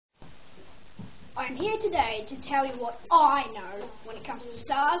I'm here today to tell you what I know when it comes to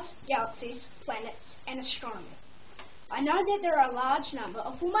stars, galaxies, planets and astronomy. I know that there are a large number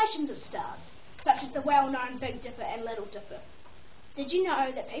of formations of stars, such as the well-known Big Dipper and Little Dipper. Did you know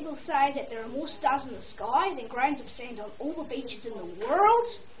that people say that there are more stars in the sky than grains of sand on all the beaches in the world?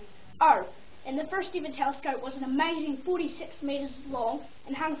 Oh, and the first ever telescope was an amazing 46 metres long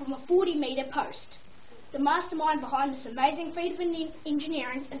and hung from a 40-metre post. The mastermind behind this amazing feat of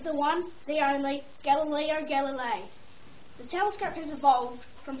engineering is the one, the only, Galileo Galilei. The telescope has evolved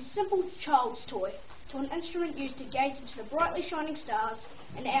from a simple child's toy to an instrument used to gaze into the brightly shining stars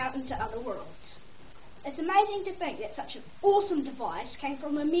and out into other worlds. It's amazing to think that such an awesome device came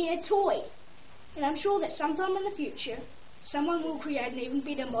from a mere toy, and I'm sure that sometime in the future, someone will create an even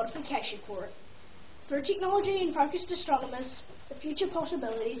better modification for it. For technology and focused astronomers, the future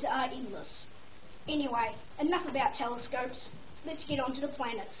possibilities are endless. Anyway, enough about telescopes, let's get on to the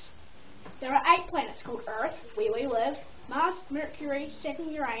planets. There are 8 planets called Earth, where we live, Mars, Mercury,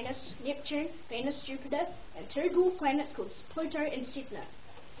 Saturn, Uranus, Neptune, Venus, Jupiter, and 2 dwarf planets called Pluto and Sedna.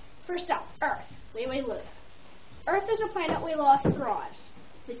 First up, Earth, where we live. Earth is a planet where life thrives.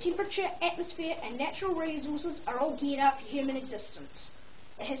 The temperature, atmosphere and natural resources are all geared up for human existence.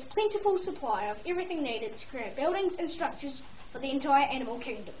 It has a plentiful supply of everything needed to create buildings and structures for the entire animal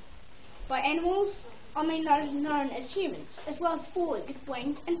kingdom. By animals, I mean those known as humans, as well as four-legged,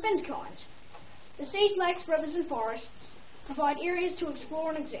 winged and finned kind. The seas, lakes, rivers and forests provide areas to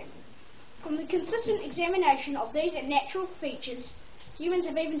explore and examine. From the consistent examination of these natural features, humans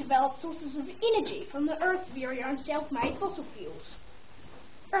have even developed sources of energy from the Earth's very own self-made fossil fuels.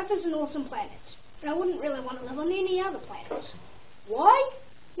 Earth is an awesome planet, but I wouldn't really want to live on any other planet. Why?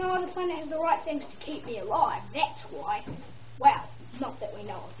 No other planet has the right things to keep me alive, that's why. Well, not that we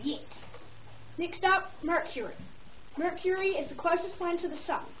know of yet. Next up, Mercury. Mercury is the closest planet to the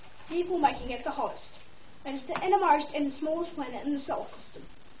Sun, therefore making it the hottest. It is the innermost and the smallest planet in the solar system.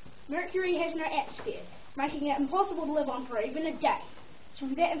 Mercury has no atmosphere, making it impossible to live on for even a day. So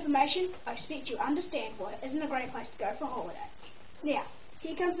with that information, I expect you understand why it isn't a great place to go for a holiday. Now,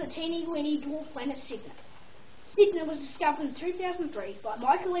 here comes the teeny-weeny dwarf planet Sedna. Sedna was discovered in 2003 by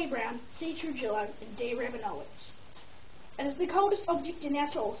Michael E. Brown, C. Trujillo and D. Rabinowitz. It is the coldest object in our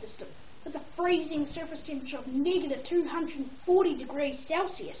solar system, with a freezing surface temperature of negative 240 degrees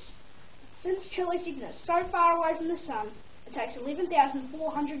Celsius. Since chilly Sedna is so far away from the Sun, it takes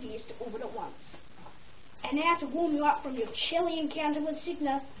 11,400 years to orbit it once. And now to warm you up from your chilly encounter with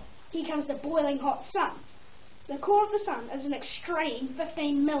Sedna, here comes the boiling hot Sun. The core of the Sun is an extreme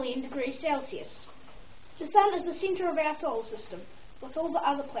 15 million degrees Celsius. The Sun is the centre of our solar system, with all the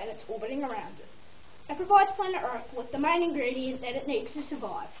other planets orbiting around it. It provides planet Earth with the main ingredient that it needs to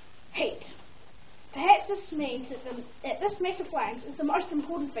survive: heat. Perhaps this means that this mass of flames is the most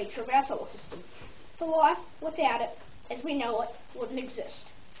important feature of our solar system. For life, without it, as we know it, wouldn't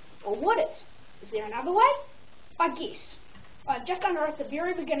exist. Or would it? Is there another way? I guess. I've just unearthed the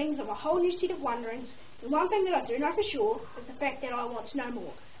very beginnings of a whole new set of wonderings, and one thing that I do know for sure is the fact that I want to know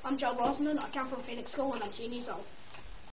more. I'm Joel Brosnan, I come from Fenwick School and I'm 10 years old.